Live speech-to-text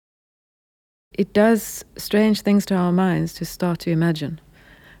It does strange things to our minds to start to imagine,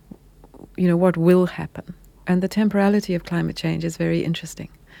 what will happen. And the temporality of climate change is very interesting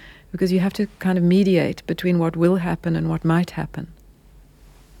because you have to kind of mediate between what will happen and what might happen.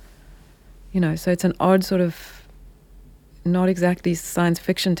 So it's an odd sort of, not exactly science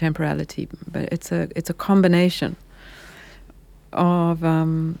fiction temporality, but it's a combination of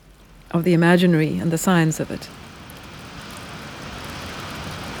the imaginary and the science of it.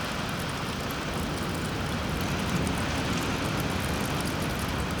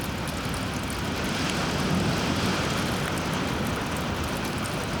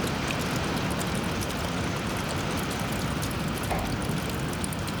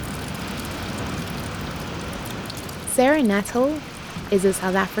 Sarah Nuttall is a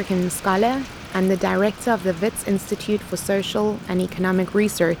South African scholar and the director of the Wits Institute for Social and Economic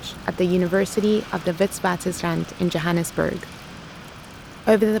Research at the University of the Witwatersrand in Johannesburg.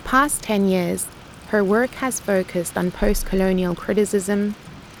 Over the past 10 years, her work has focused on post-colonial criticism,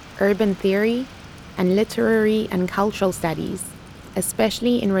 urban theory, and literary and cultural studies,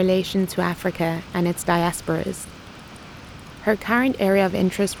 especially in relation to Africa and its diasporas. Her current area of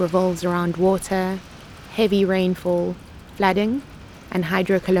interest revolves around water, heavy rainfall, flooding, and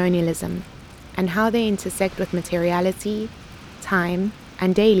hydrocolonialism, and how they intersect with materiality, time,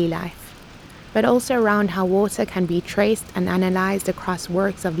 and daily life, but also around how water can be traced and analysed across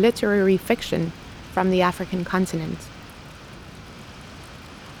works of literary fiction from the African continent.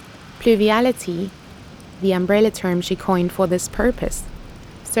 Pluviality, the umbrella term she coined for this purpose,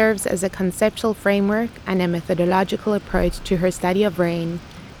 serves as a conceptual framework and a methodological approach to her study of rain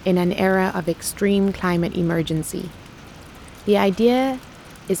in an era of extreme climate emergency. The idea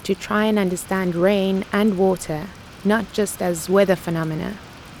is to try and understand rain and water not just as weather phenomena,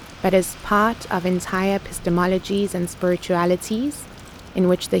 but as part of entire epistemologies and spiritualities in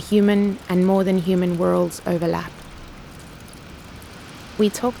which the human and more than human worlds overlap. We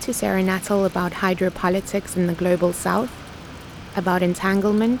talked to Sarah Nuttall about hydropolitics in the global south, about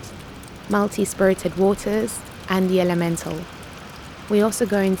entanglement, multi-spirited waters, and the elemental. We also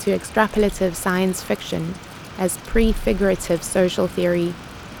go into extrapolative science fiction as prefigurative social theory,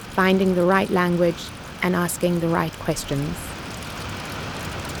 finding the right language and asking the right questions.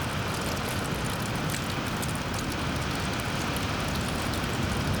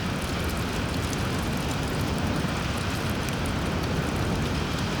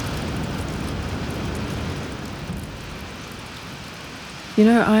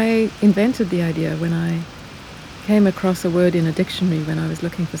 I invented the idea when I came across a word in a dictionary when I was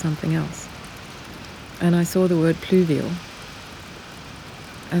looking for something else. And I saw the word pluvial.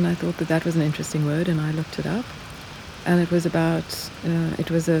 And I thought that was an interesting word, and I looked it up. And it was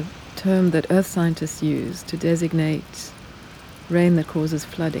a term that earth scientists use to designate rain that causes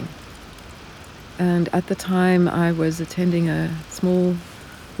flooding. And at the time, I was attending a small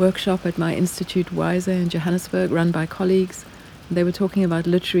workshop at my institute, Wiser, in Johannesburg, run by colleagues. They were talking about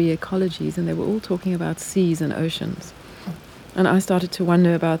literary ecologies, and they were all talking about seas and oceans. And I started to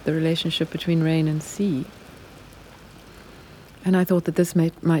wonder about the relationship between rain and sea. And I thought that this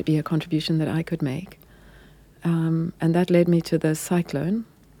might be a contribution that I could make. And that led me to the cyclone,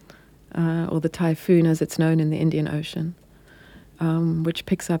 or the typhoon as it's known in the Indian Ocean, which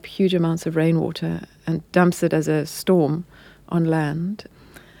picks up huge amounts of rainwater and dumps it as a storm on land.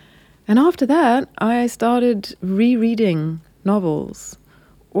 And after that, I started rereading novels,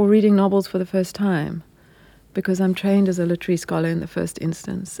 or reading novels for the first time, because I'm trained as a literary scholar in the first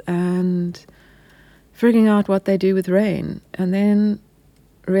instance, and figuring out what they do with rain, and then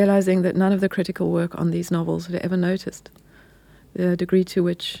realizing that none of the critical work on these novels had ever noticed the degree to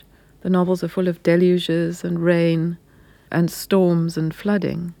which the novels are full of deluges and rain and storms and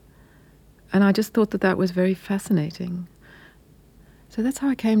flooding. And I just thought that was very fascinating. So that's how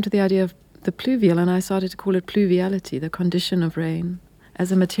I came to the idea of the pluvial, and I started to call it pluviality, the condition of rain,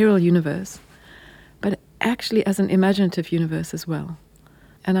 as a material universe, but actually as an imaginative universe as well.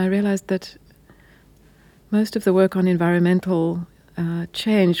 And I realized that most of the work on environmental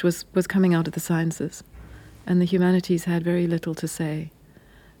change was coming out of the sciences, and the humanities had very little to say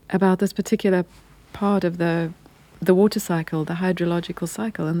about this particular part of the water cycle, the hydrological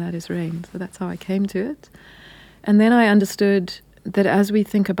cycle, and that is rain. So that's how I came to it. And then I understood that as we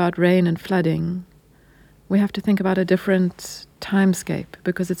think about rain and flooding, we have to think about a different timescape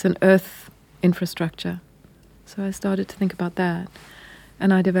because it's an earth infrastructure. So I started to think about that,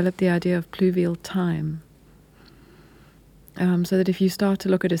 and I developed the idea of pluvial time. So that if you start to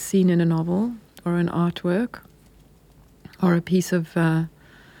look at a scene in a novel or an artwork or a piece of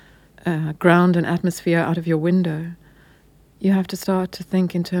ground and atmosphere out of your window, you have to start to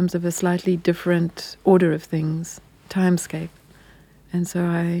think in terms of a slightly different order of things, timescape. And so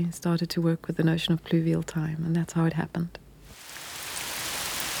I started to work with the notion of pluvial time, and that's how it happened.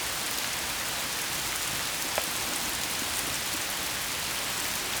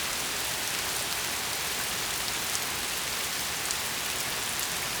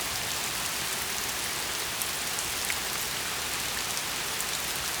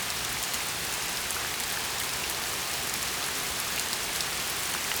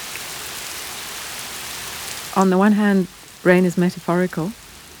 On the one hand, rain is metaphorical,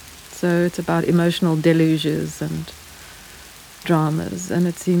 so it's about emotional deluges and dramas, and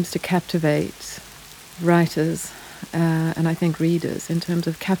it seems to captivate writers and I think readers in terms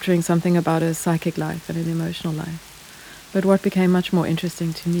of capturing something about a psychic life and an emotional life. But what became much more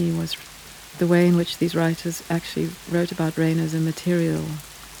interesting to me was the way in which these writers actually wrote about rain as a material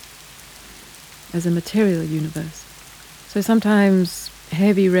universe. So sometimes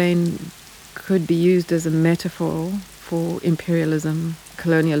heavy rain could be used as a metaphor for imperialism,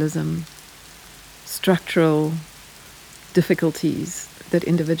 colonialism, structural difficulties that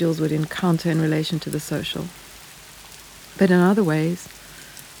individuals would encounter in relation to the social. But in other ways,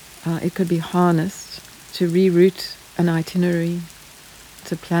 it could be harnessed to reroute an itinerary,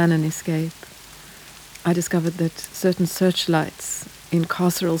 to plan an escape. I discovered that certain searchlights in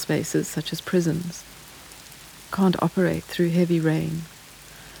carceral spaces, such as prisons, can't operate through heavy rain.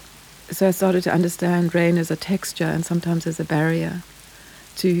 So I started to understand rain as a texture and sometimes as a barrier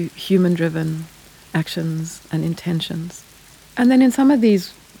to human-driven actions and intentions. And then in some of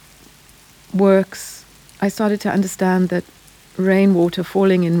these works, I started to understand that rainwater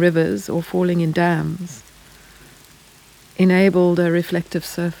falling in rivers or falling in dams enabled a reflective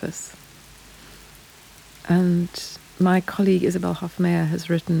surface. And my colleague Isabel Hofmeyr has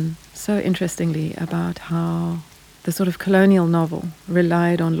written so interestingly about how the sort of colonial novel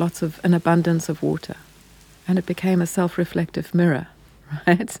relied on an abundance of water, and it became a self-reflective mirror,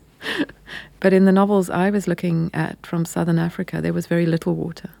 right? But in the novels I was looking at from southern Africa, there was very little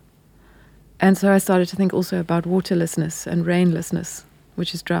water. And so I started to think also about waterlessness and rainlessness,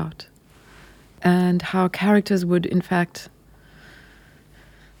 which is drought, and how characters would, in fact,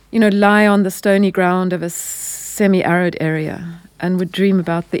 lie on the stony ground of a semi-arid area and would dream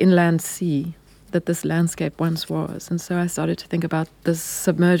about the inland sea that this landscape once was. And so I started to think about the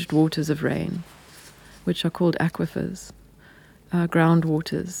submerged waters of rain, which are called aquifers,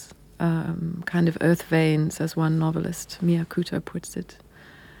 groundwaters, kind of earth veins, as one novelist, Mia Couto, puts it.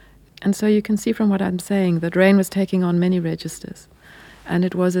 And so you can see from what I'm saying that rain was taking on many registers, and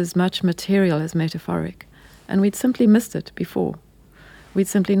it was as much material as metaphoric. And we'd simply missed it before. We'd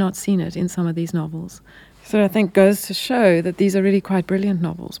simply not seen it in some of these novels. So I think goes to show that these are really quite brilliant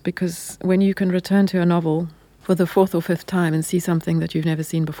novels, because when you can return to a novel for the fourth or fifth time and see something that you've never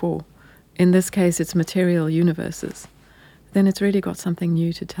seen before, in this case it's material universes, then it's really got something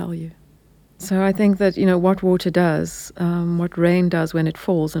new to tell you. So I think that, what water does, what rain does when it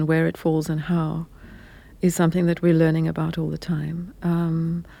falls and where it falls and how, is something that we're learning about all the time.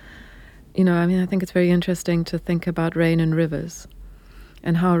 I think it's very interesting to think about rain and rivers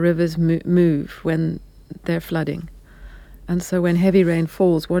and how rivers move when they're flooding. And so when heavy rain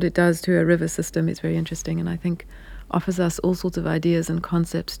falls, what it does to a river system is very interesting, and I think offers us all sorts of ideas and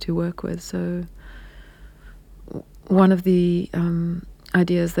concepts to work with. So one of the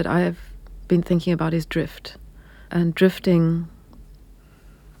ideas that I have been thinking about is drift. And drifting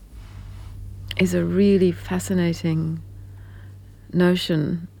is a really fascinating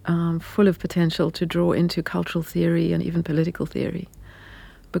notion, full of potential to draw into cultural theory and even political theory,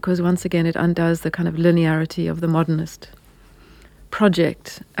 because once again it undoes the kind of linearity of the modernist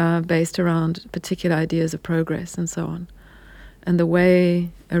project based around particular ideas of progress and so on. And the way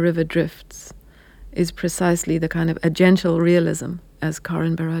a river drifts is precisely the kind of agential realism, as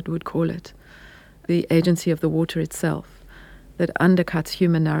Karen Barad would call it, the agency of the water itself that undercuts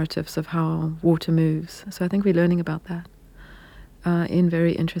human narratives of how water moves. So I think we're learning about that in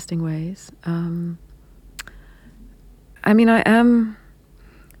very interesting ways. I am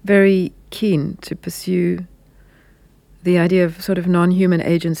very keen to pursue the idea of sort of non-human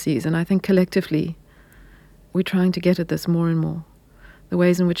agencies, and I think collectively we're trying to get at this more and more. The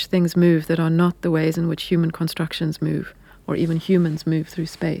ways in which things move that are not the ways in which human constructions move, or even humans move through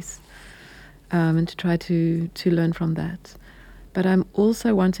space, and to try to learn from that. But I'm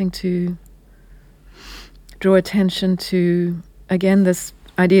also wanting to draw attention to, again, this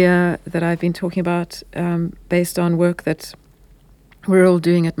idea that I've been talking about based on work that we're all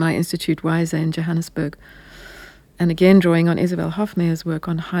doing at my institute, WISE, in Johannesburg, and again drawing on Isabel Hofmeyr's work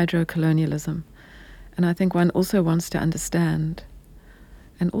on hydrocolonialism And I think one also wants to understand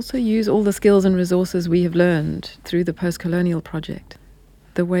and also use all the skills and resources we have learned through the post-colonial project.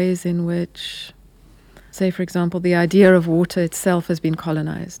 The ways in which, say, for example, the idea of water itself has been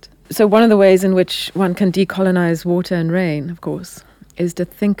colonized. So one of the ways in which one can decolonize water and rain, of course, is to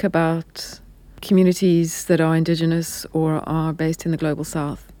think about communities that are indigenous or are based in the global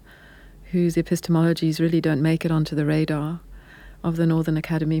south, whose epistemologies really don't make it onto the radar of the Northern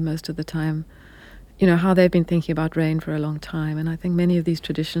Academy most of the time. You know, how they've been thinking about rain for a long time. And I think many of these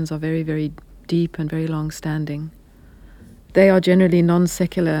traditions are very, very deep and very long-standing. They are generally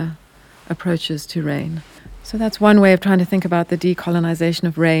non-secular approaches to rain. So that's one way of trying to think about the decolonization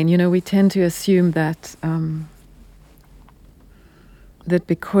of rain. You know, we tend to assume that that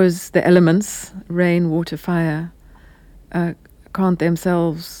because the elements, rain, water, fire, can't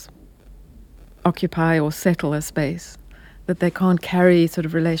themselves occupy or settle a space, that they can't carry sort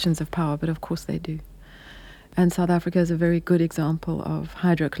of relations of power, but of course they do. And South Africa is a very good example of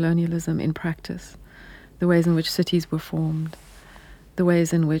hydrocolonialism in practice, the ways in which cities were formed, the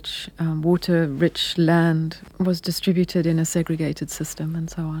ways in which water-rich land was distributed in a segregated system and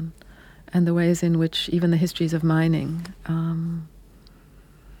so on, and the ways in which even the histories of mining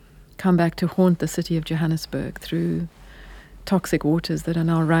come back to haunt the city of Johannesburg through toxic waters that are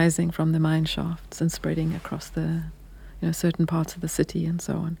now rising from the mine shafts and spreading across the certain parts of the city and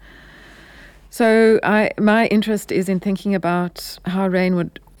so on. So my interest is in thinking about how rain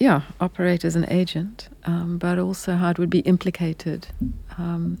would, operate as an agent, but also how it would be implicated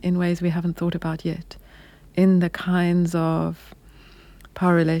in ways we haven't thought about yet, in the kinds of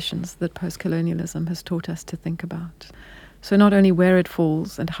power relations that post-colonialism has taught us to think about. So not only where it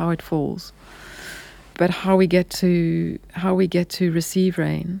falls and how it falls, but how we get to receive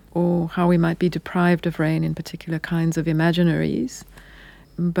rain, or how we might be deprived of rain in particular kinds of imaginaries,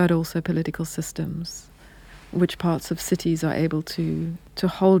 but also political systems, which parts of cities are able to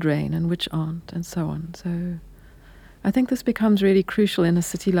hold rain and which aren't, and so on. So I think this becomes really crucial in a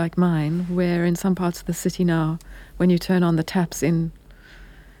city like mine, where in some parts of the city now, when you turn on the taps in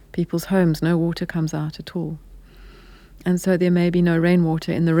people's homes, no water comes out at all. And so there may be no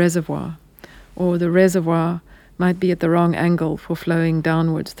rainwater in the reservoir, or the reservoir might be at the wrong angle for flowing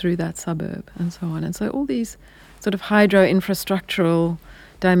downwards through that suburb, and so on. And so all these sort of hydro-infrastructural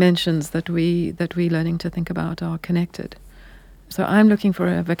dimensions that we're learning to think about are connected. So I'm looking for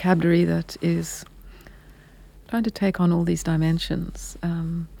a vocabulary that is trying to take on all these dimensions,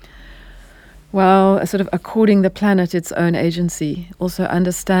 while sort of according the planet its own agency, also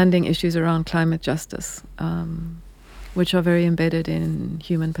understanding issues around climate justice, which are very embedded in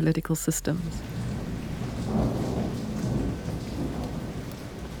human political systems.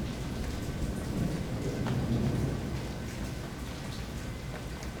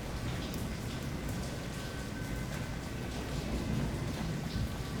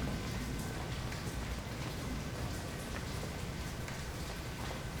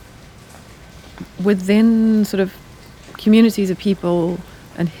 Within sort of communities of people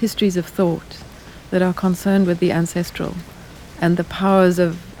and histories of thought that are concerned with the ancestral and the powers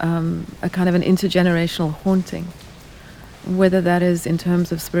of a kind of an intergenerational haunting, whether that is in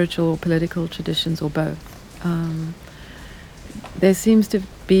terms of spiritual or political traditions or both. There seems to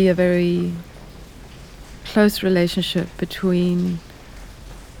be a very close relationship between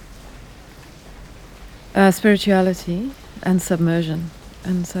spirituality and submersion.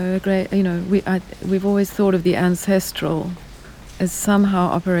 And so we've always thought of the ancestral as somehow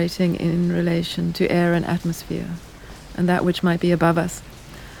operating in relation to air and atmosphere, and that which might be above us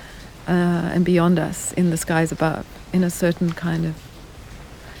and beyond us in the skies above, in a certain kind of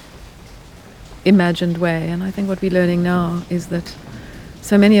imagined way. And I think what we're learning now is that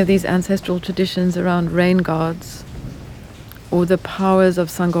so many of these ancestral traditions around rain gods, or the powers of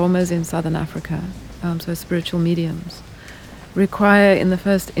sangomas in southern Africa, so spiritual mediums, require in the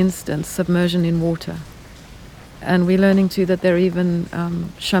first instance submersion in water. And we're learning too that there are even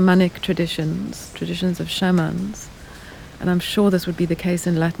shamanic traditions of shamans, and I'm sure this would be the case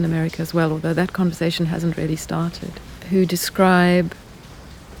in Latin America as well, although that conversation hasn't really started, who describe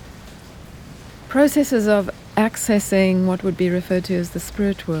processes of accessing what would be referred to as the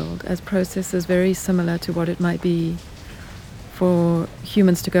spirit world as processes very similar to what it might be for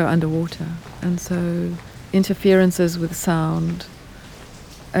humans to go underwater. And so interferences with sound,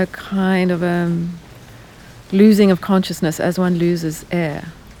 a kind of losing of consciousness as one loses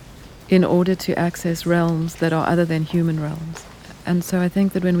air in order to access realms that are other than human realms. And so I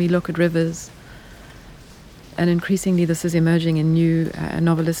think that when we look at rivers, and increasingly this is emerging in new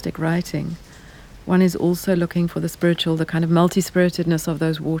novelistic writing, one is also looking for the spiritual, the kind of multi-spiritedness of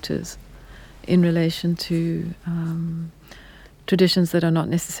those waters, in relation to traditions that are not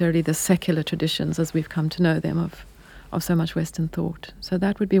necessarily the secular traditions as we've come to know them of so much Western thought. So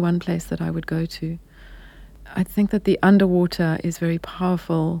that would be one place that I would go to. I think that the underwater is very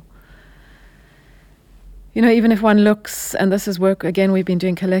powerful. You know, even if one looks, and this is work, again, we've been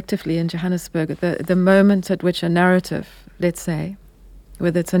doing collectively in Johannesburg, the moment at which a narrative, let's say,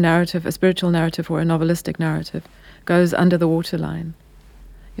 whether it's a narrative, a spiritual narrative or a novelistic narrative, goes under the waterline,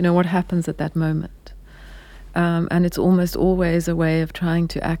 you know, what happens at that moment? And it's almost always a way of trying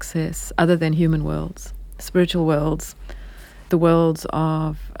to access other than human worlds, spiritual worlds, the worlds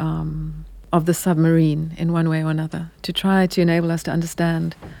of the submarine in one way or another, to try to enable us to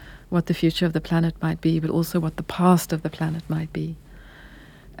understand what the future of the planet might be, but also what the past of the planet might be.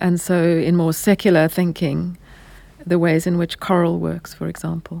 And so in more secular thinking, the ways in which coral works, for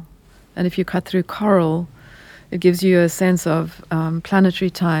example. And if you cut through coral, it gives you a sense of planetary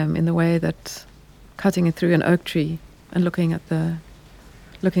time in the way that cutting it through an oak tree and looking at the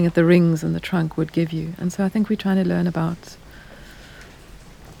rings and the trunk would give you. And so I think we're trying to learn about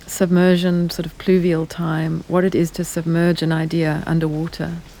submersion, sort of pluvial time, what it is to submerge an idea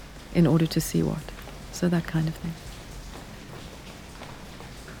underwater in order to see what. So that kind of thing.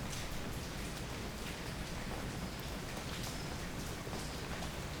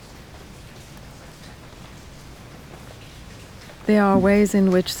 There are ways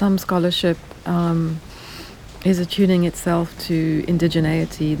in which some scholarship is attuning itself to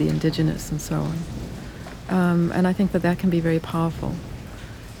indigeneity, the indigenous, and so on. And I think that can be very powerful.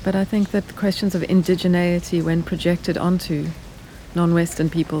 But I think that questions of indigeneity, when projected onto non-Western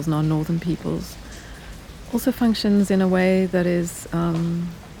peoples, non-Northern peoples, also functions in a way that is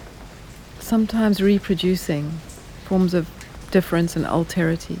sometimes reproducing forms of difference and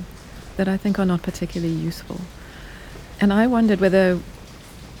alterity that I think are not particularly useful. And I wondered whether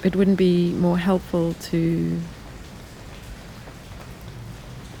it wouldn't be more helpful to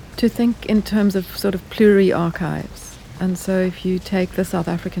think in terms of sort of pluri-archives. And so if you take the South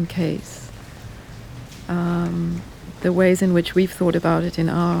African case, the ways in which we've thought about it in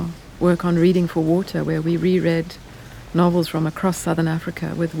our work on Reading for Water, where we reread novels from across Southern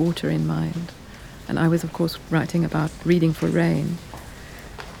Africa with water in mind. And I was, of course, writing about Reading for Rain.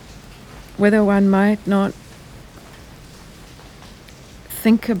 Whether one might not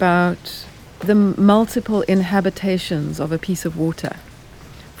think about the multiple inhabitations of a piece of water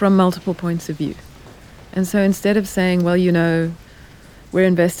from multiple points of view. And so instead of saying, well, you know, we're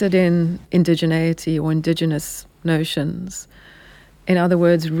invested in indigeneity or indigenous notions, in other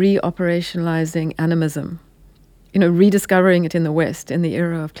words, reoperationalizing animism, you know, rediscovering it in the West in the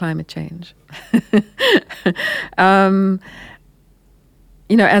era of climate change.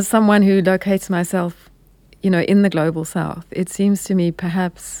 You know, as someone who locates myself, you know, in the global South, it seems to me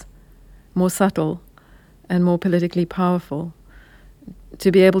perhaps more subtle and more politically powerful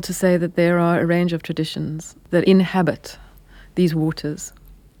to be able to say that there are a range of traditions that inhabit these waters.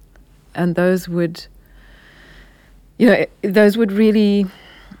 And those would, you know, those would really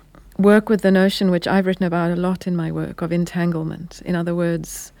work with the notion which I've written about a lot in my work of entanglement. In other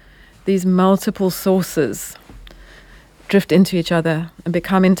words, these multiple sources drift into each other and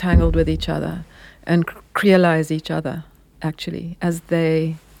become entangled with each other and creolize each other, actually, as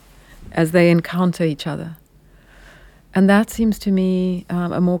they encounter each other. And that seems to me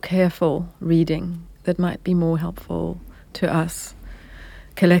a more careful reading that might be more helpful to us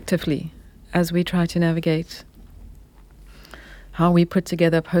collectively as we try to navigate how we put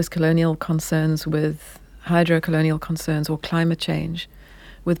together post-colonial concerns with hydrocolonial concerns or climate change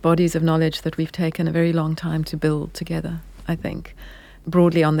with bodies of knowledge that we've taken a very long time to build together, I think,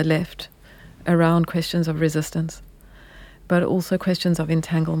 broadly on the left, around questions of resistance, but also questions of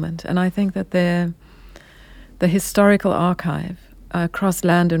entanglement. And I think that the historical archive across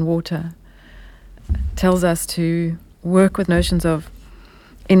land and water tells us to work with notions of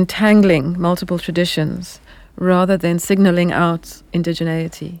entangling multiple traditions rather than signaling out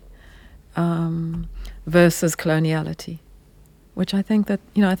indigeneity versus coloniality, which I think that,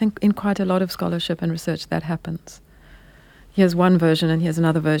 you know, I think in quite a lot of scholarship and research that happens. Here's one version and here's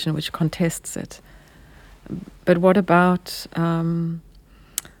another version which contests it. But what about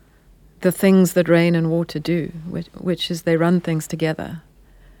the things that rain and water do, which is they run things together.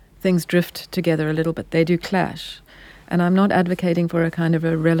 Things drift together a little bit. They do clash. And I'm not advocating for a kind of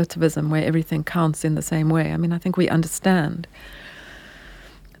a relativism where everything counts in the same way. I mean, I think we understand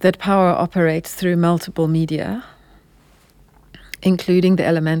that power operates through multiple media, including the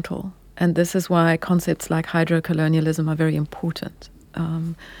elemental. And this is why concepts like hydrocolonialism are very important.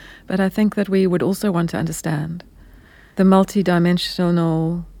 But I think that we would also want to understand the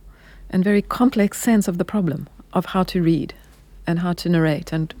multidimensional and very complex sense of the problem of how to read and how to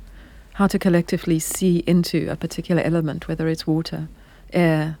narrate and how to collectively see into a particular element, whether it's water,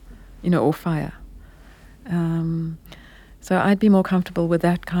 air, or fire. So I'd be more comfortable with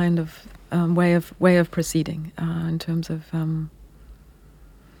that kind of way of proceeding in terms of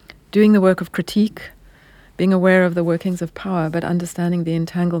doing the work of critique, being aware of the workings of power, but understanding the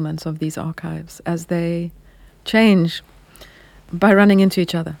entanglements of these archives as they change by running into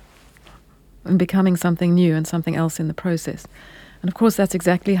each other and becoming something new and something else in the process. And of course, that's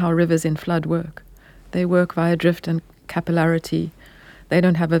exactly how rivers in flood work. They work via drift and capillarity. They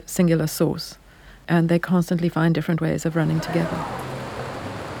don't have a singular source, and they constantly find different ways of running together.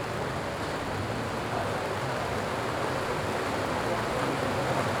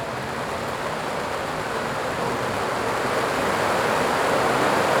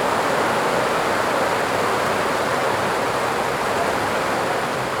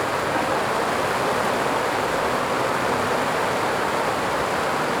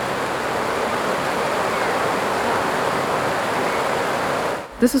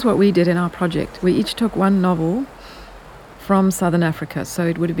 This is what we did in our project. We each took one novel from Southern Africa. So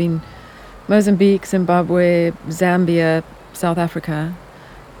it would have been Mozambique, Zimbabwe, Zambia, South Africa.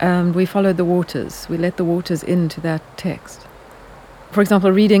 And we followed the waters. We let the waters into that text. For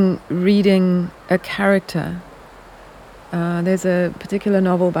example, reading a character. There's a particular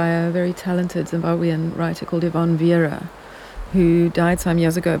novel by a very talented Zimbabwean writer called Yvonne Vieira, who died some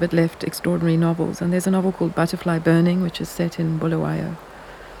years ago but left extraordinary novels. And there's a novel called Butterfly Burning, which is set in Bulawayo.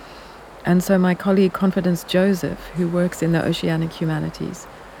 And so my colleague Confidence Joseph, who works in the oceanic humanities,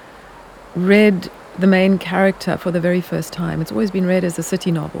 read the main character for the very first time. It's always been read as a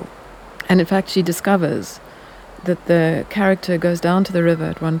city novel. And in fact, she discovers that the character goes down to the river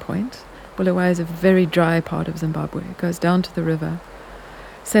at one point. Bulawayo is a very dry part of Zimbabwe. It goes down to the river,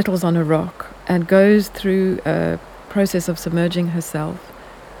 settles on a rock, and goes through a process of submerging herself.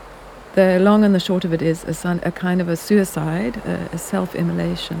 The long and the short of it is a kind of a suicide, a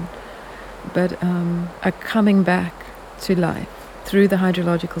self-immolation, but a coming back to life through the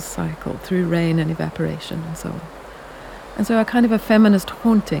hydrological cycle, through rain and evaporation and so on. And so a kind of a feminist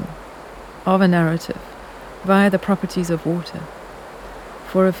haunting of a narrative via the properties of water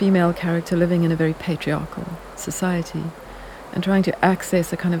for a female character living in a very patriarchal society and trying to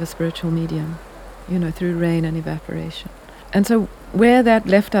access a kind of a spiritual medium, through rain and evaporation. And so where that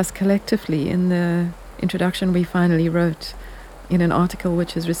left us collectively in the introduction we finally wrote in an article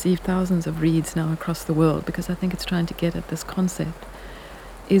which has received thousands of reads now across the world, because I think it's trying to get at this concept,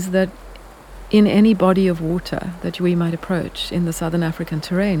 is that in any body of water that we might approach in the Southern African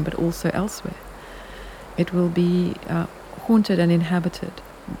terrain, but also elsewhere, it will be haunted and inhabited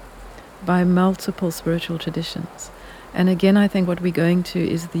by multiple spiritual traditions. And again, I think what we're going to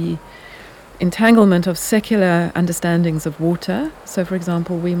is the entanglement of secular understandings of water. So, for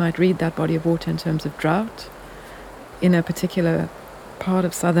example, we might read that body of water in terms of drought in a particular part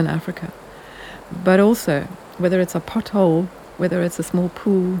of Southern Africa. But also, whether it's a pothole, whether it's a small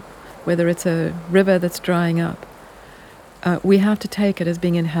pool, whether it's a river that's drying up, we have to take it as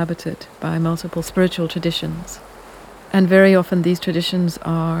being inhabited by multiple spiritual traditions. And very often these traditions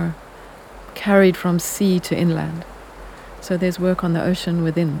are carried from sea to inland. So there's work on the ocean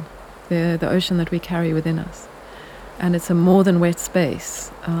within, the ocean that we carry within us. And it's a more than wet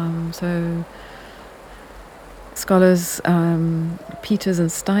space. So scholars Peters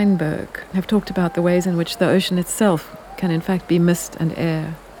and Steinberg have talked about the ways in which the ocean itself can in fact be mist and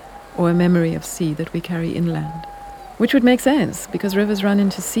air, or a memory of sea that we carry inland. Which would make sense, because rivers run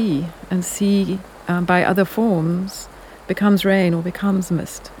into sea, and sea by other forms becomes rain or becomes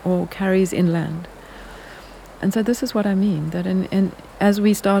mist or carries inland. And so this is what I mean, that as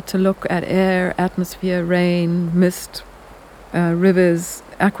we start to look at air, atmosphere, rain, mist, rivers,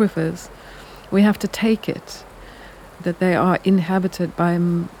 aquifers, we have to take it that they are inhabited by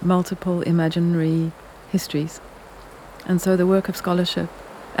multiple imaginary histories. And so the work of scholarship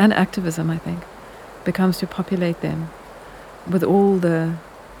and activism, I think, becomes to populate them with all the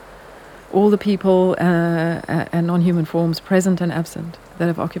people and non-human forms present and absent that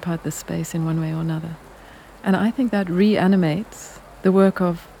have occupied this space in one way or another. And I think that reanimates the work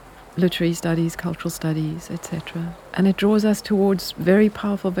of literary studies, cultural studies, etc. And it draws us towards very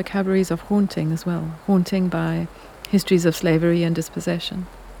powerful vocabularies of haunting as well. Haunting by histories of slavery and dispossession.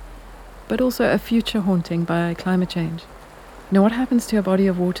 But also a future haunting by climate change. What happens to a body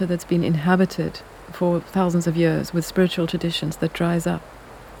of water that's been inhabited for thousands of years with spiritual traditions that dries up,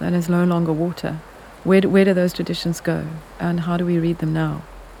 that is no longer water? Where do those traditions go? And how do we read them now?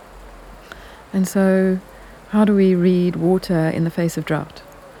 And so, how do we read water in the face of drought?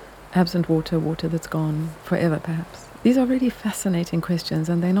 absent water, water that's gone forever perhaps? These are really fascinating questions,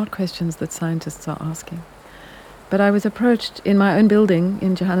 and they're not questions that scientists are asking. But I was approached in my own building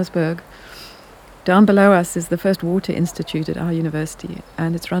in Johannesburg. Down below us is the first water institute at our university,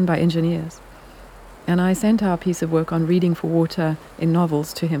 and it's run by engineers. And I sent our piece of work on reading for water in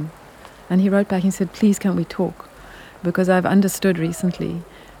novels to him. And he wrote back and said, please can we talk? Because I've understood recently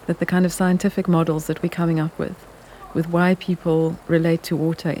that the kind of scientific models that we're coming up with why people relate to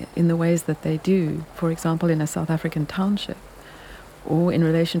water in the ways that they do, for example, in a South African township, or in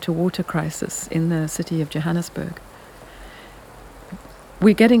relation to water crisis in the city of Johannesburg,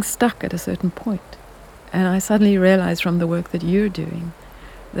 we're getting stuck at a certain point. And I suddenly realized from the work that you're doing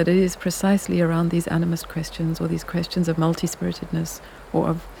that it is precisely around these animist questions, or these questions of multi-spiritedness, or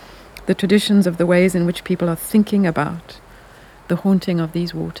of the traditions of the ways in which people are thinking about the haunting of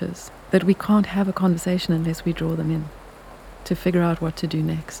these waters, that we can't have a conversation unless we draw them in to figure out what to do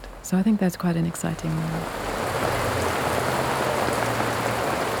next. So I think that's quite an exciting moment.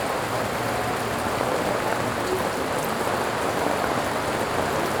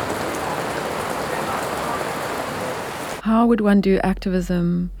 How would one do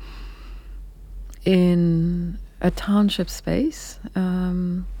activism in a township space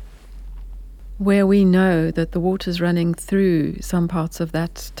where we know that the waters running through some parts of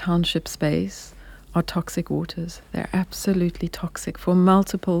that township space are toxic waters? They're absolutely toxic for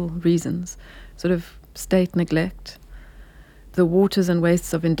multiple reasons. Sort of state neglect, the waters and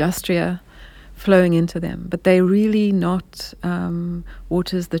wastes of industria flowing into them, but they're really not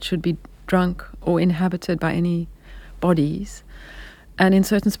waters that should be drunk or inhabited by any bodies. And in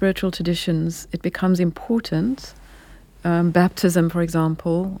certain spiritual traditions, it becomes important, baptism, for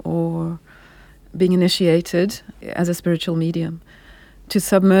example, or being initiated as a spiritual medium, to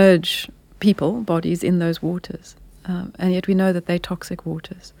submerge people, bodies, in those waters. And yet we know that they're toxic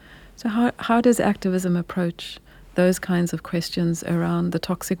waters. So how does activism approach those kinds of questions around the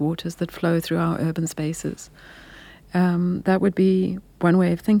toxic waters that flow through our urban spaces? That would be one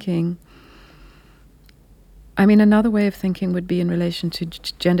way of thinking. I mean, another way of thinking would be in relation to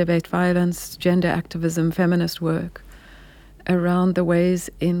gender-based violence, gender activism, feminist work, around the ways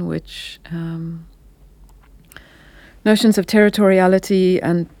in which notions of territoriality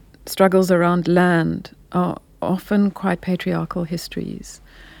and struggles around land are often quite patriarchal histories.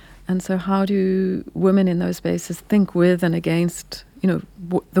 And so how do women in those spaces think with and against,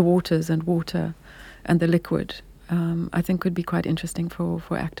 the waters and water and the liquid? I think could be quite interesting for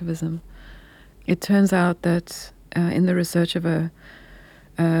activism. It turns out that in the research of a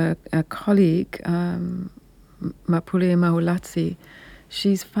colleague, Mapule Mahulatsi,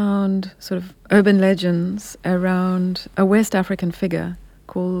 she's found sort of urban legends around a West African figure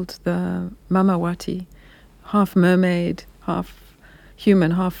called the Mamawati, half mermaid, half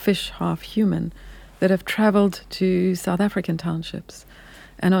human, half fish, half human, that have traveled to South African townships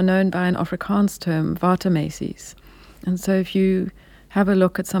and are known by an Afrikaans term, watermeisies. And so if you have a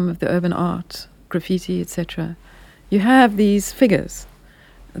look at some of the urban art, graffiti, etc., you have these figures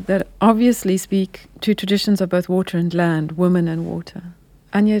that obviously speak to traditions of both water and land, woman and water.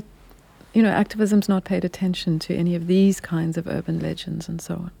 And yet, activism's not paid attention to any of these kinds of urban legends and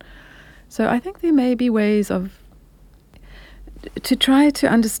so on. So I think there may be ways to try to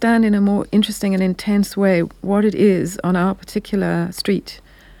understand in a more interesting and intense way what it is on our particular street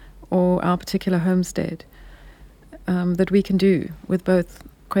or our particular homestead that we can do with both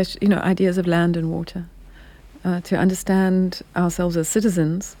ideas of land and water, to understand ourselves as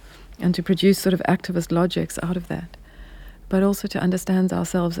citizens and to produce sort of activist logics out of that, but also to understand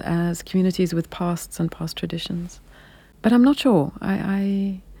ourselves as communities with pasts and past traditions. But I'm not sure.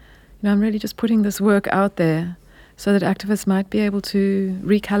 I'm really just putting this work out there so that activists might be able to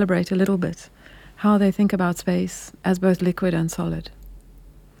recalibrate a little bit how they think about space as both liquid and solid.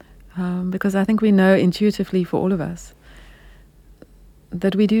 Because I think we know intuitively for all of us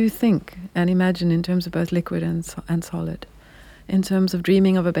that we do think and imagine in terms of both liquid and solid, in terms of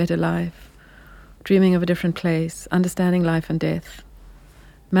dreaming of a better life, dreaming of a different place, understanding life and death,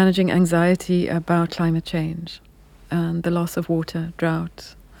 managing anxiety about climate change and the loss of water,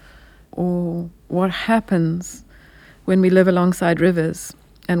 drought, or what happens when we live alongside rivers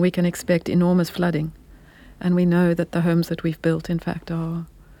and we can expect enormous flooding, and we know that the homes that we've built, in fact, are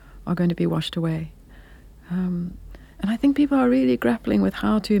going to be washed away. And I think people are really grappling with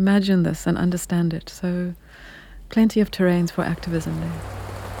how to imagine this and understand it. So plenty of terrains for activism there.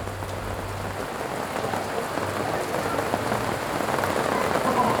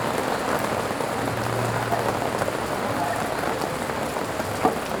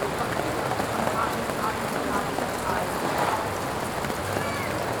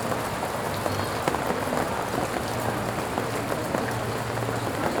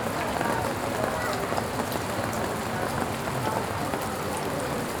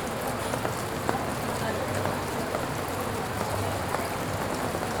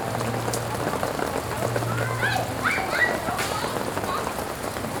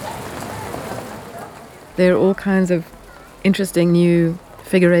 there are all kinds of interesting new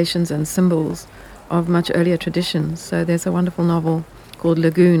figurations and symbols of much earlier traditions. So there's a wonderful novel called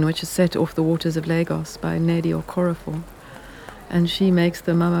Lagoon, which is set off the waters of Lagos by Nnedi Okorafor. And she makes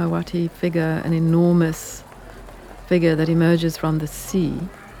the Mamawati figure an enormous figure that emerges from the sea,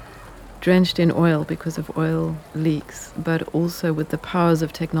 drenched in oil because of oil leaks, but also with the powers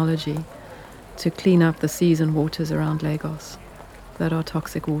of technology to clean up the seas and waters around Lagos that are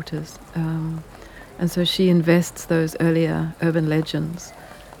toxic waters. And so she invests those earlier urban legends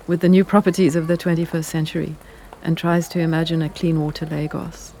with the new properties of the 21st century and tries to imagine a clean water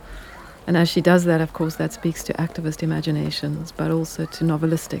Lagos. And as she does that, of course, that speaks to activist imaginations, but also to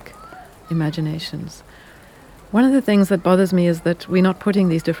novelistic imaginations. One of the things that bothers me is that we're not putting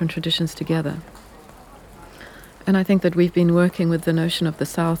these different traditions together. And I think that we've been working with the notion of the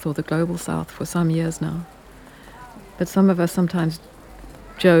South or the global South for some years now. But some of us sometimes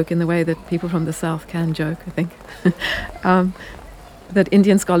joke in the way that people from the South can joke, I think, that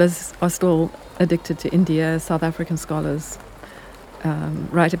Indian scholars are still addicted to India, South African scholars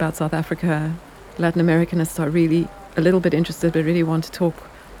write about South Africa, Latin Americanists are really a little bit interested but really want to talk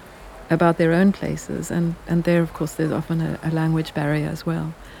about their own places, and there, of course, there's often a language barrier as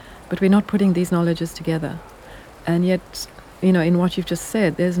well. But we're not putting these knowledges together. And yet, you know, in what you've just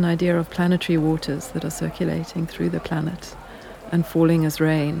said, there's an idea of planetary waters that are circulating through the planet and falling as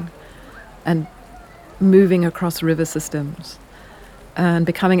rain and moving across river systems and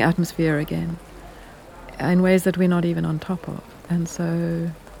becoming atmosphere again in ways that we're not even on top of. And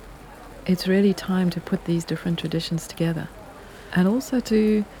so it's really time to put these different traditions together. And also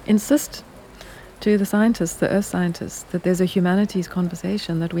to insist to the scientists, the earth scientists, that there's a humanities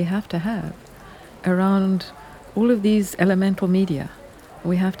conversation that we have to have around all of these elemental media.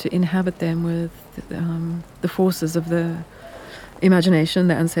 We have to inhabit them with the forces of the imagination,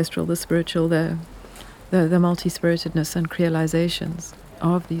 the ancestral, the spiritual, the multi-spiritedness and crealizations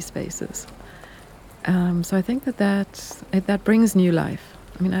of these spaces. So I think that brings new life.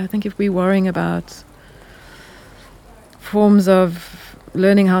 I mean, I think if we're worrying about forms of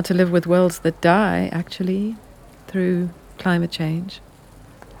learning how to live with worlds that die, actually, through climate change,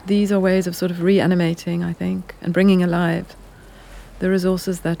 these are ways of sort of reanimating, I think, and bringing alive the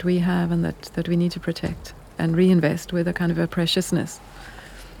resources that we have and that we need to protect and reinvest with a kind of a preciousness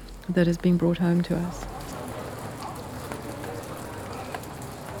that is being brought home to us.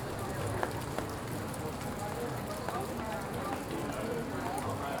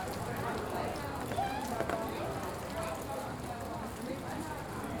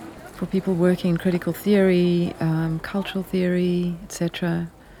 For people working in critical theory, cultural theory, etc.,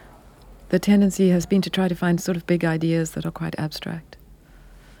 the tendency has been to try to find sort of big ideas that are quite abstract.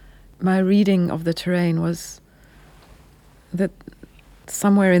 My reading of the terrain was that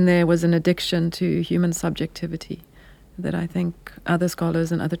somewhere in there was an addiction to human subjectivity that I think other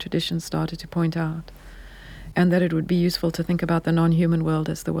scholars and other traditions started to point out, and that it would be useful to think about the non-human world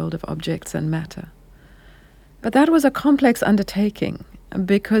as the world of objects and matter. But that was a complex undertaking,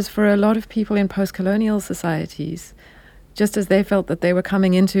 because for a lot of people in post-colonial societies, just as they felt that they were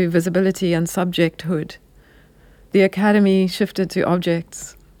coming into visibility and subjecthood, the academy shifted to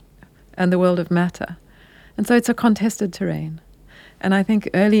objects and the world of matter. And so it's a contested terrain. And I think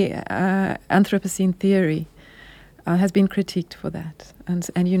early Anthropocene theory has been critiqued for that.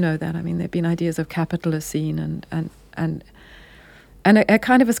 And you know that. I mean, there have been ideas of Capitalocene and a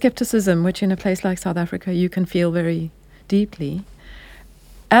kind of a skepticism, which in a place like South Africa you can feel very deeply.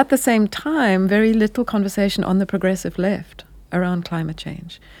 At the same time, very little conversation on the progressive left around climate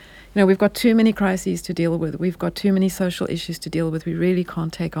change. You know, we've got too many crises to deal with. We've got too many social issues to deal with. We really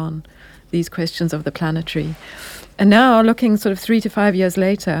can't take on these questions of the planetary. And now, looking sort of 3 to 5 years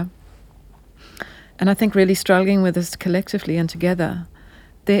later, and I think really struggling with this collectively and together,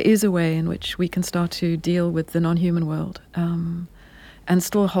 there is a way in which we can start to deal with the non-human world and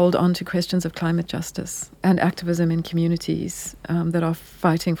still hold on to questions of climate justice and activism in communities that are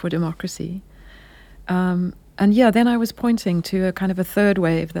fighting for democracy. And yeah, then I was pointing to a kind of a third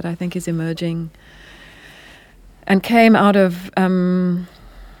wave that I think is emerging and came out of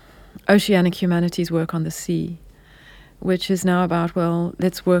oceanic humanities work on the sea, which is now about, well,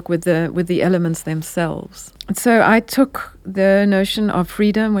 let's work with the elements themselves. And so I took the notion of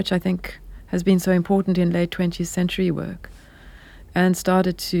freedom, which I think has been so important in late 20th century work, and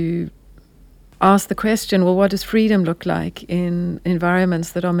started to ask the question, well, what does freedom look like in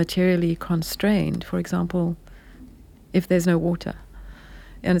environments that are materially constrained? For example, if there's no water.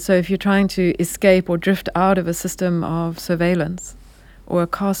 And so if you're trying to escape or drift out of a system of surveillance or a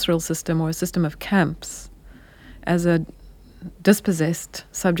carceral system or a system of camps as a dispossessed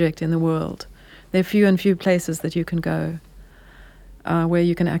subject in the world, There are few and few places that you can go where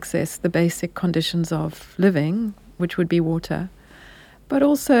you can access the basic conditions of living, which would be water, but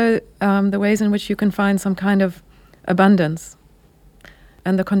also the ways in which you can find some kind of abundance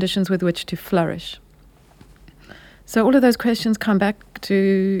and the conditions with which to flourish. So all of those questions come back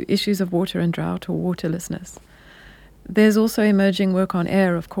to issues of water and drought or waterlessness. There's also emerging work on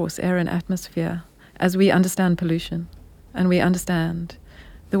air, of course, air and atmosphere, as we understand pollution and we understand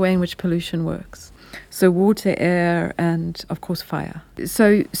the way in which pollution works. So water, air, and of course fire.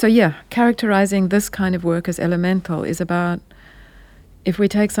 So yeah, characterizing this kind of work as elemental is about, if we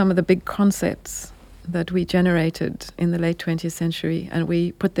take some of the big concepts that we generated in the late 20th century and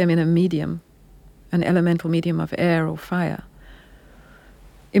we put them in a medium, an elemental medium of air or fire,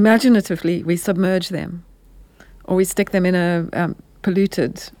 imaginatively we submerge them, or we stick them in a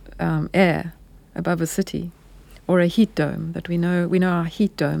polluted air above a city, or a heat dome that we know our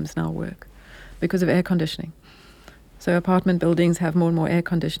heat domes now work because of air conditioning. So apartment buildings have more and more air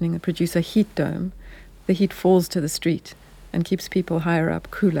conditioning and produce a heat dome. The heat falls to the street and keeps people higher up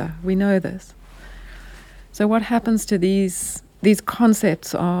cooler. We know this. So what happens to these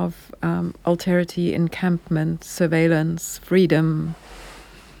concepts of alterity, encampment, surveillance, freedom,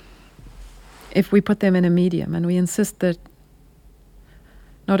 if we put them in a medium and we insist that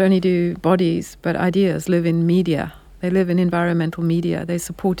not only do bodies but ideas live in media, they live in environmental media, they're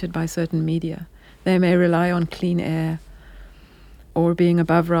supported by certain media. They may rely on clean air or being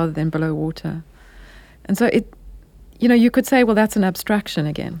above rather than below water. And so you could say, well, that's an abstraction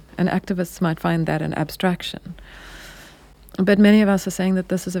again, and activists might find that an abstraction. But many of us are saying that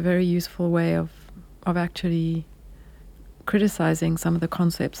this is a very useful way of actually criticizing some of the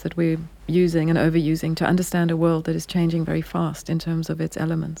concepts that we're using and overusing to understand a world that is changing very fast in terms of its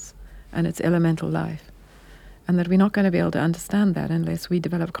elements and its elemental life. And that we're not going to be able to understand that unless we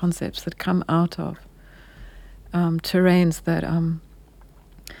develop concepts that come out of terrains that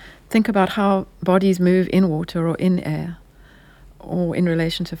think about how bodies move in water or in air or in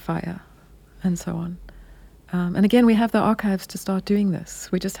relation to fire and so on. And again, we have the archives to start doing this.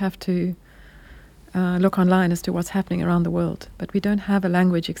 We just have to look online as to what's happening around the world. But we don't have a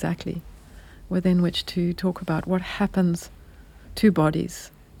language exactly within which to talk about what happens to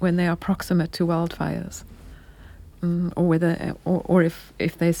bodies when they are proximate to wildfires, or whether, or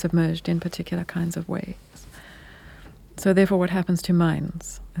if they're submerged in particular kinds of ways. So therefore, what happens to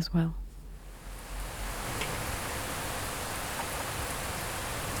minds as well.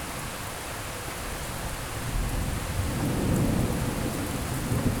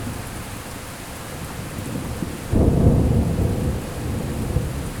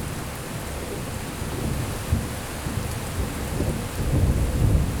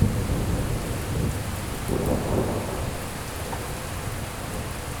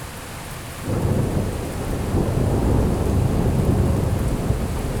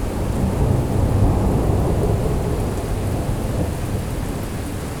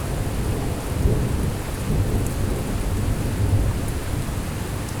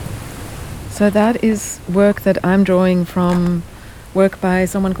 So that is work that I'm drawing from work by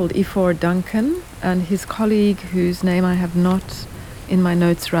someone called Ifor Duncan and his colleague, whose name I have not in my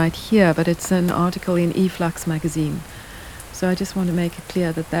notes right here, but it's an article in eFlux magazine. So I just want to make it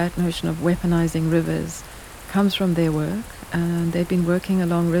clear that that notion of weaponizing rivers comes from their work, and they've been working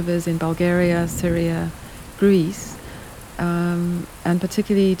along rivers in Bulgaria, Syria, Greece, and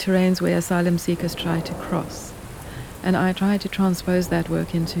particularly terrains where asylum seekers try to cross. And I try to transpose that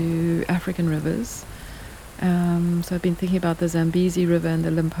work into African rivers. So I've been thinking about the Zambezi River and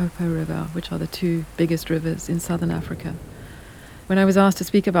the Limpopo River, which are the two biggest rivers in southern Africa. When I was asked to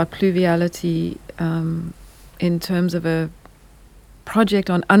speak about pluviality in terms of a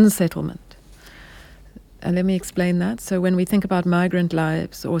project on unsettlement, and let me explain that. So when we think about migrant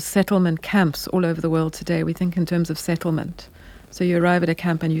lives or settlement camps all over the world today, we think in terms of settlement. So you arrive at a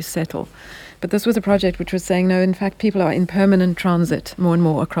camp and you settle. But this was a project which was saying, no, in fact, people are in permanent transit more and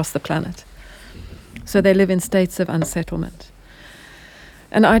more across the planet. So they live in states of unsettlement.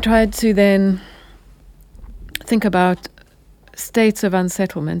 And I tried to then think about states of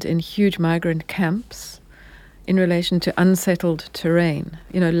unsettlement in huge migrant camps in relation to unsettled terrain,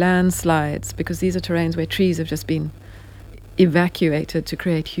 landslides, because these are terrains where trees have just been evacuated to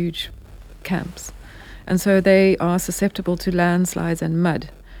create huge camps. And so they are susceptible to landslides and mud.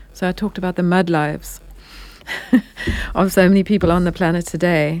 So I talked about the mud lives of so many people on the planet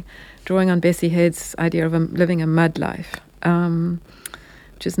today, drawing on Bessie Head's idea of living a mud life,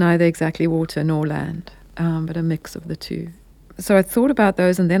 which is neither exactly water nor land, but a mix of the two. So I thought about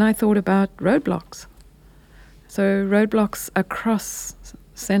those, and then I thought about roadblocks. So roadblocks across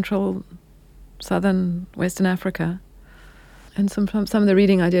central southern Western Africa. And from some of the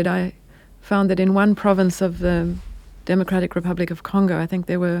reading I did, I found that in one province of the Democratic Republic of Congo, I think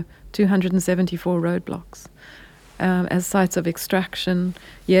there were 274 roadblocks as sites of extraction.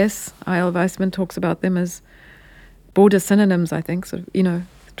 Yes, I.L. Weissman talks about them as border synonyms, I think, sort of,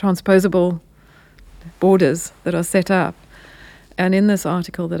 transposable borders that are set up. And in this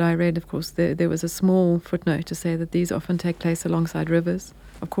article that I read, of course, there was a small footnote to say that these often take place alongside rivers.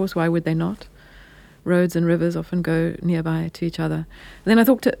 Of course, why would they not? Roads and rivers often go nearby to each other. And then I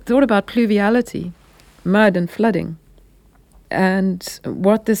thought about pluviality, mud and flooding, and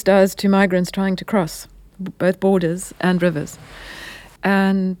what this does to migrants trying to cross both borders and rivers.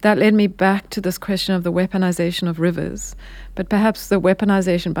 And that led me back to this question of the weaponization of rivers, but perhaps the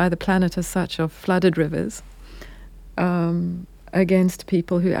weaponization by the planet as such of flooded rivers against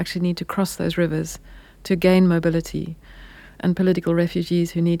people who actually need to cross those rivers to gain mobility, and political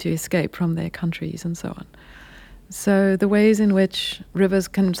refugees who need to escape from their countries and so on. So the ways in which rivers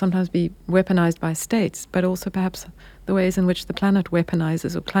can sometimes be weaponized by states, but also perhaps the ways in which the planet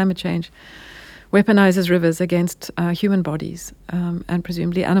weaponizes, or climate change weaponizes rivers against human bodies and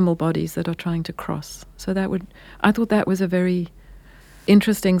presumably animal bodies that are trying to cross. So I thought that was a very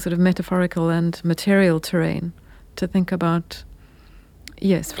interesting sort of metaphorical and material terrain to think about,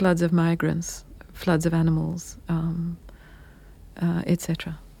 yes, floods of migrants, floods of animals,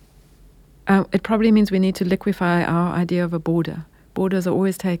 etc. It probably means we need to liquefy our idea of a border. Borders are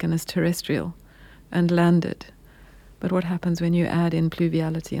always taken as terrestrial and landed. But what happens when you add in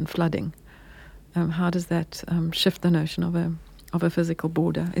pluviality and flooding? How does that shift the notion of a physical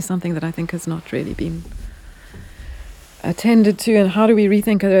border is something that I think has not really been attended to. And how do we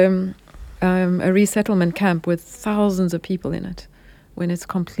rethink a resettlement camp with thousands of people in it when it's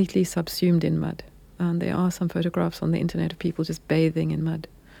completely subsumed in mud? And there are some photographs on the internet of people just bathing in mud.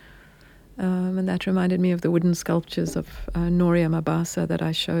 And that reminded me of the wooden sculptures of Noria Mabasa that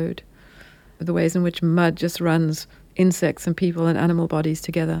I showed, the ways in which mud just runs insects and people and animal bodies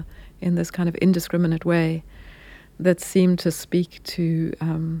together in this kind of indiscriminate way that seemed to speak to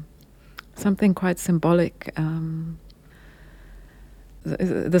something quite symbolic,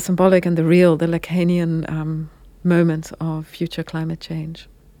 the symbolic and the real, the Lacanian moment of future climate change.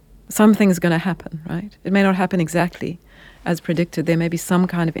 Something's going to happen, right? It may not happen exactly as predicted. There may be some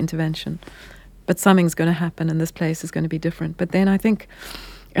kind of intervention, but something's going to happen and this place is going to be different. But then I think,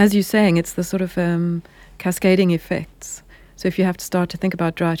 as you're saying, it's the sort of cascading effects. So if you have to start to think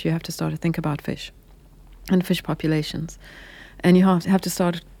about drought, you have to start to think about fish and fish populations. And you have to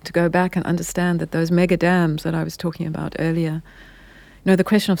start to go back and understand that those mega dams that I was talking about earlier, the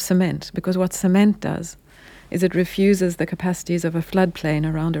question of cement, because what cement does is it refuses the capacities of a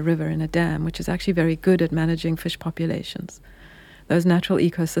floodplain around a river in a dam, which is actually very good at managing fish populations. Those natural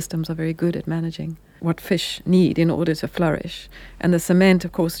ecosystems are very good at managing what fish need in order to flourish. And the cement,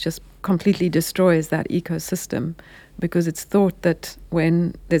 of course, just completely destroys that ecosystem because it's thought that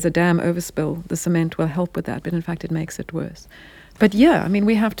when there's a dam overspill, the cement will help with that, but in fact it makes it worse. But yeah, I mean,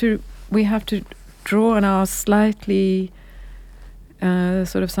 we have to draw on our slightly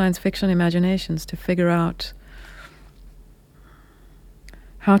sort of science fiction imaginations to figure out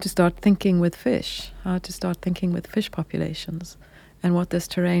how to start thinking with fish, how to start thinking with fish populations, and what this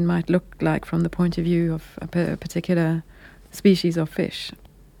terrain might look like from the point of view of a particular species of fish.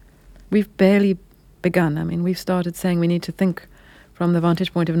 We've barely begun. I mean, we've started saying we need to think from the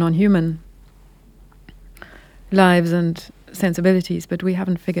vantage point of non-human lives and sensibilities, but we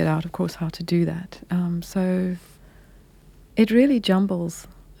haven't figured out, of course, how to do that. So it really jumbles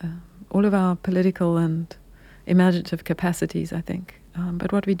all of our political and imaginative capacities, I think.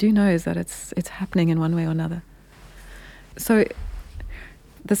 But what we do know is that it's happening in one way or another. So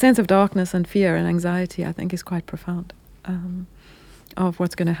the sense of darkness and fear and anxiety, I think, is quite profound, of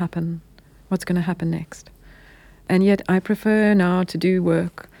what's going to happen next. And yet I prefer now to do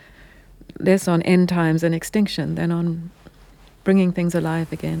work less on end times and extinction than on bringing things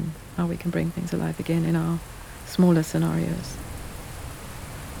alive again, how we can bring things alive again in our smaller scenarios.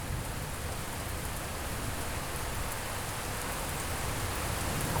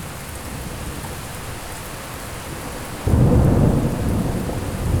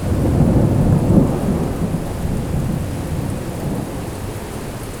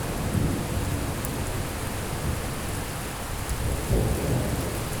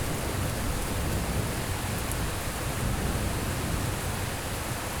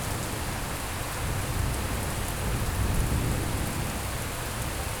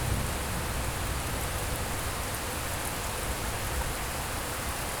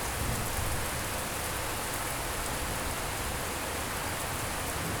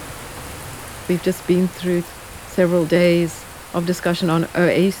 we've just been through several days of discussion on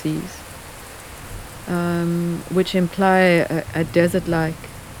oases, which imply a desert-like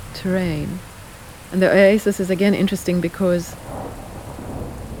terrain. And the oasis is again interesting because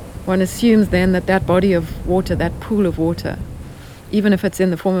one assumes then that body of water, that pool of water, even if it's in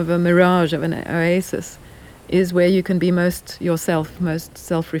the form of a mirage of an oasis, is where you can be most yourself, most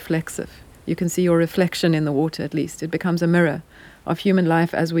self-reflexive. You can see your reflection in the water, at least. It becomes a mirror of human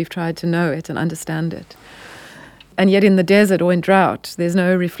life as we've tried to know it and understand it. And yet in the desert or in drought, there's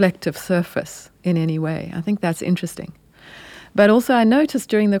no reflective surface in any way. I think that's interesting. But also I noticed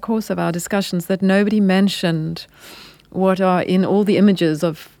during the course of our discussions that nobody mentioned what are in all the images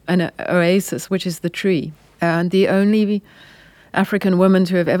of an oasis, which is the tree. And the only African woman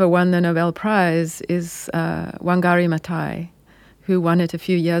to have ever won the Nobel Prize is Wangari Maathai, who won it a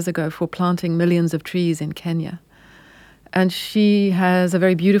few years ago for planting millions of trees in Kenya. And she has a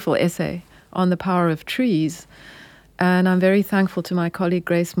very beautiful essay on the power of trees. And I'm very thankful to my colleague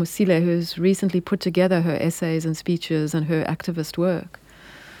Grace Musile, who's recently put together her essays and speeches and her activist work.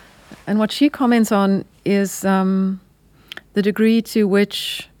 And what she comments on is the degree to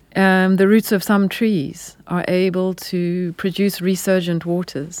which the roots of some trees are able to produce resurgent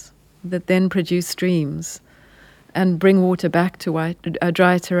waters that then produce streams and bring water back to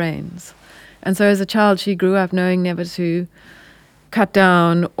dry terrains. And so as a child, she grew up knowing never to cut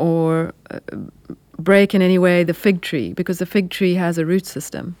down or break in any way the fig tree, because the fig tree has a root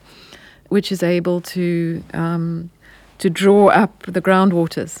system which is able to draw up the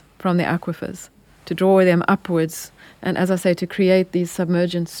groundwaters from the aquifers, to draw them upwards, and as I say, to create these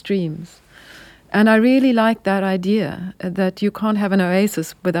submergent streams. And I really like that idea that you can't have an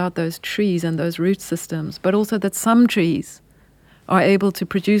oasis without those trees and those root systems, but also that some trees are able to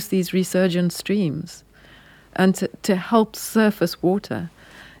produce these resurgent streams and to help surface water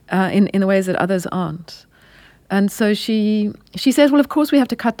in ways that others aren't. And so she says, well, of course we have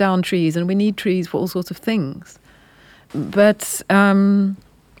to cut down trees and we need trees for all sorts of things. But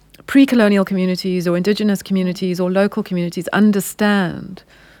pre-colonial communities or indigenous communities or local communities understand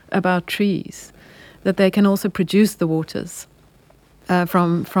about trees, that they can also produce the waters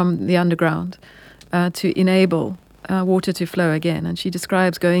from the underground to enable water to flow again. And she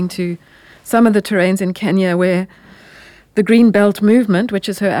describes going to some of the terrains in Kenya where the Green Belt movement, which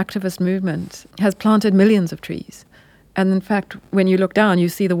is her activist movement, has planted millions of trees. And in fact, when you look down, you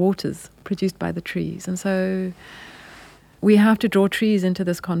see the waters produced by the trees. And so we have to draw trees into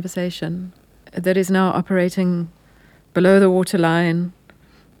this conversation that is now operating below the waterline,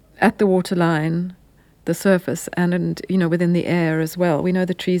 at the waterline, the surface, and within the air as well. We know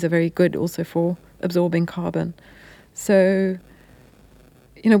the trees are very good also for absorbing carbon. So,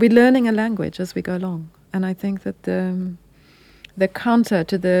 we're learning a language as we go along. And I think that the counter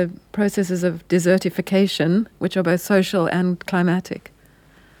to the processes of desertification, which are both social and climatic,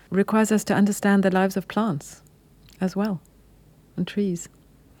 requires us to understand the lives of plants as well, and trees.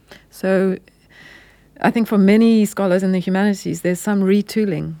 So I think for many scholars in the humanities, there's some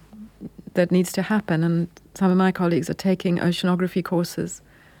retooling that needs to happen. And some of my colleagues are taking oceanography courses.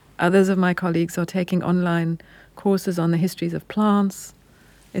 Others of my colleagues are taking online courses on the histories of plants,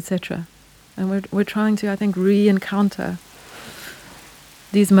 etc. And we're trying to, I think, re-encounter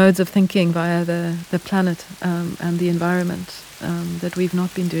these modes of thinking via the planet and the environment that we've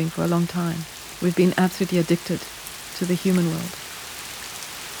not been doing for a long time. We've been absolutely addicted to the human world.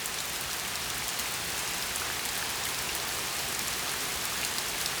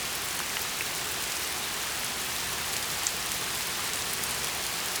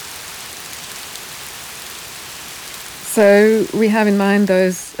 So we have in mind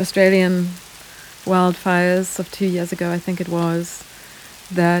those Australian wildfires of 2 years ago, I think it was,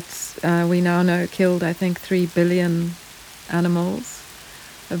 that we now know killed, I think, 3 billion animals,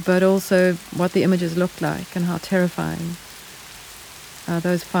 but also what the images looked like and how terrifying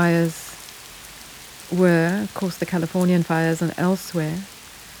those fires were, of course the Californian fires and elsewhere.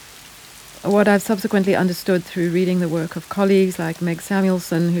 What I've subsequently understood through reading the work of colleagues like Meg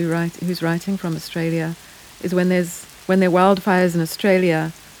Samuelson, who's writing from Australia, is when there are wildfires in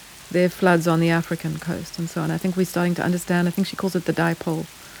Australia, there are floods on the African coast and so on. I think we're starting to understand, I think she calls it the dipole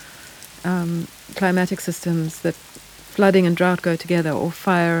climatic systems, that flooding and drought go together, or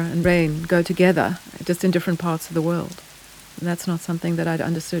fire and rain go together, just in different parts of the world. And that's not something that I'd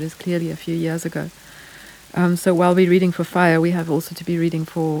understood as clearly a few years ago. So while we're reading for fire, we have also to be reading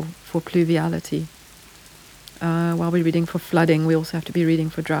for pluviality. While we're reading for flooding, we also have to be reading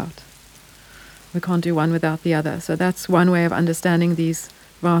for drought. We can't do one without the other. So that's one way of understanding these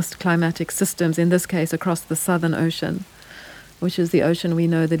vast climatic systems, in this case across the Southern Ocean, which is the ocean we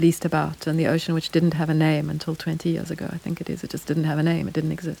know the least about, and the ocean which didn't have a name until 20 years ago, I think it is. It just didn't have a name. It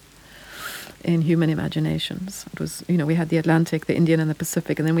didn't exist in human imaginations. It was, we had the Atlantic, the Indian, and the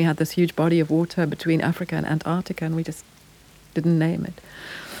Pacific, and then we had this huge body of water between Africa and Antarctica, and we just didn't name it,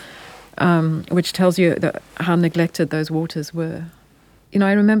 which tells you how neglected those waters were.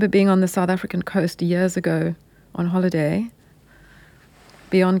 I remember being on the South African coast years ago on holiday,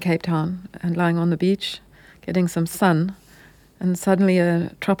 beyond Cape Town, and lying on the beach, getting some sun, and suddenly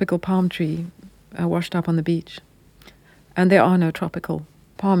a tropical palm tree washed up on the beach. And there are no tropical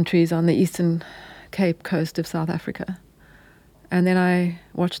palm trees on the eastern Cape coast of South Africa. And then I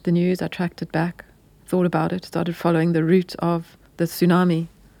watched the news, I tracked it back, thought about it, started following the route of the tsunami.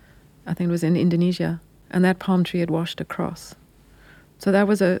 I think it was in Indonesia. And that palm tree had washed across. So that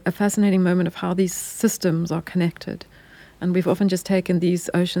was a fascinating moment of how these systems are connected. And we've often just taken these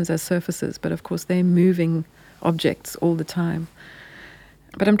oceans as surfaces, but of course they're moving objects all the time.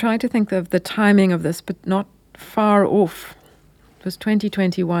 But I'm trying to think of the timing of this, but not far off. It was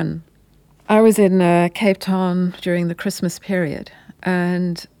 2021. I was in Cape Town during the Christmas period,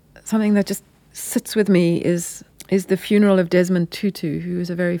 and something that just sits with me is the funeral of Desmond Tutu, who is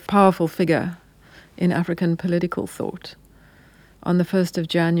a very powerful figure in African political thought, on the 1st of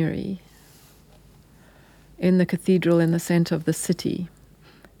January in the cathedral in the center of the city,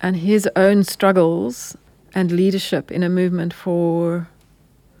 and his own struggles and leadership in a movement for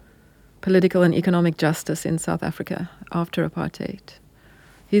political and economic justice in South Africa after apartheid.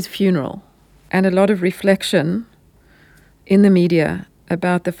 His funeral, and a lot of reflection in the media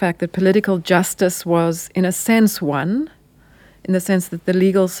about the fact that political justice was, in a sense, won, in the sense that the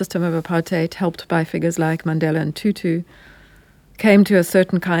legal system of apartheid, helped by figures like Mandela and Tutu, came to a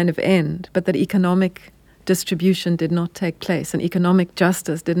certain kind of end, but that economic distribution did not take place and economic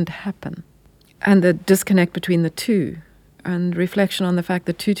justice didn't happen. And the disconnect between the two, and reflection on the fact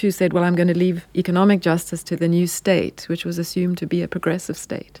that Tutu said, well, I'm going to leave economic justice to the new state, which was assumed to be a progressive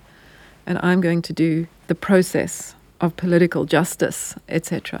state, and I'm going to do the process of political justice,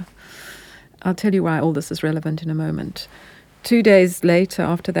 etc. I'll tell you why all this is relevant in a moment. 2 days later,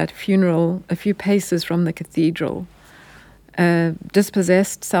 after that funeral, a few paces from the cathedral, a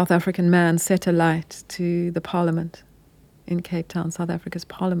dispossessed South African man set alight to the parliament in Cape Town, South Africa's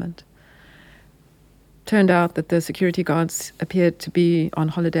parliament. Turned out that the security guards appeared to be on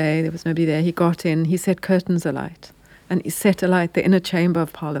holiday. There was nobody there. He got in, he set curtains alight, and he set alight the inner chamber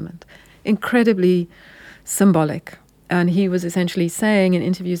of parliament. Incredibly symbolic. And he was essentially saying in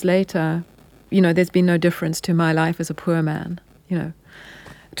interviews later, there's been no difference to my life as a poor man,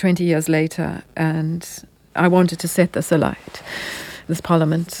 20 years later, and I wanted to set this alight, this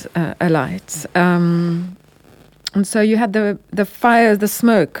parliament alight. And so you had the fire, the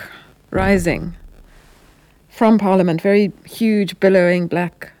smoke rising from Parliament, very huge, billowing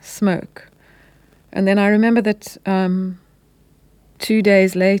black smoke. And then I remember that 2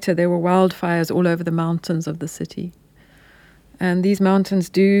 days later, there were wildfires all over the mountains of the city. And these mountains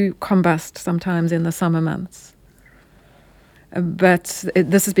do combust sometimes in the summer months. But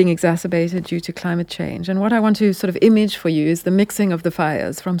this is being exacerbated due to climate change. And what I want to sort of image for you is the mixing of the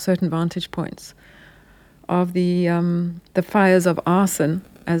fires from certain vantage points, of the fires of arson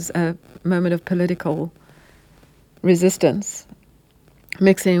as a moment of political resistance,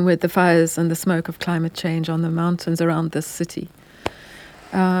 mixing with the fires and the smoke of climate change on the mountains around this city.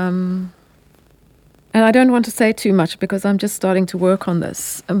 And I don't want to say too much because I'm just starting to work on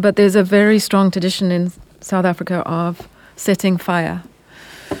this. But there's a very strong tradition in South Africa of setting fire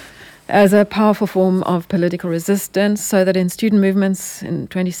as a powerful form of political resistance, so that in student movements in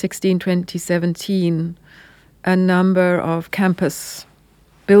 2016, 2017, a number of campus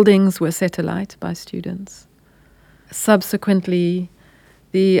buildings were set alight by students. Subsequently,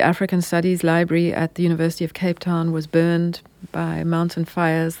 the African Studies Library at the University of Cape Town was burned by mountain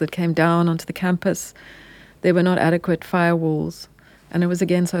fires that came down onto the campus. There were not adequate firewalls, and it was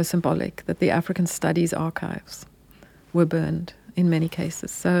again so symbolic that the African Studies archives were burned in many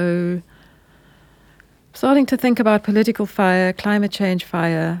cases. So starting to think about political fire, climate change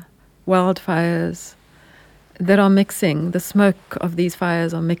fire, wildfires that are mixing, the smoke of these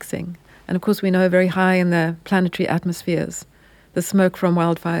fires are mixing. And of course we know very high in the planetary atmospheres, the smoke from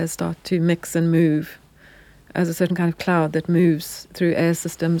wildfires start to mix and move as a certain kind of cloud that moves through air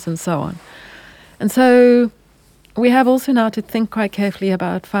systems and so on. And so we have also now to think quite carefully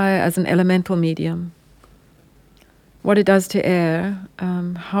about fire as an elemental medium, what it does to air,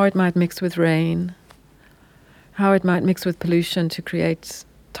 how it might mix with rain, how it might mix with pollution to create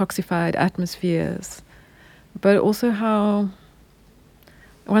toxified atmospheres, but also how,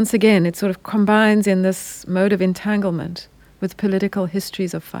 once again, it sort of combines in this mode of entanglement with political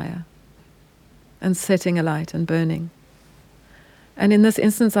histories of fire and setting alight and burning. And in this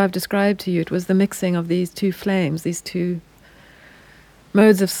instance I've described to you, it was the mixing of these two flames, these two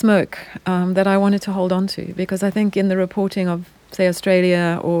modes of smoke that I wanted to hold on to, because I think in the reporting of, say,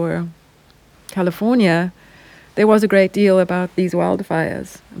 Australia or California, there was a great deal about these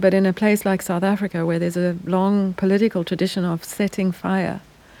wildfires. But in a place like South Africa, where there's a long political tradition of setting fire,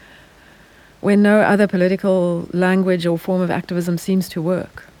 where no other political language or form of activism seems to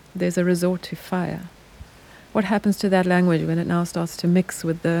work, there's a resort to fire. What happens to that language when it now starts to mix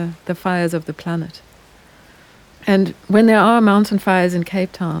with the fires of the planet? And when there are mountain fires in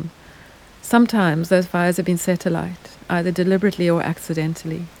Cape Town, sometimes those fires have been set alight, either deliberately or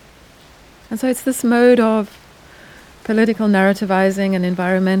accidentally. And so it's this mode of political narrativizing and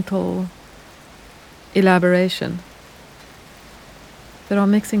environmental elaboration that are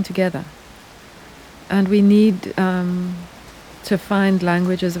mixing together. And we need to find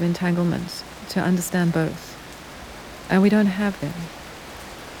languages of entanglements to understand both. And we don't have them.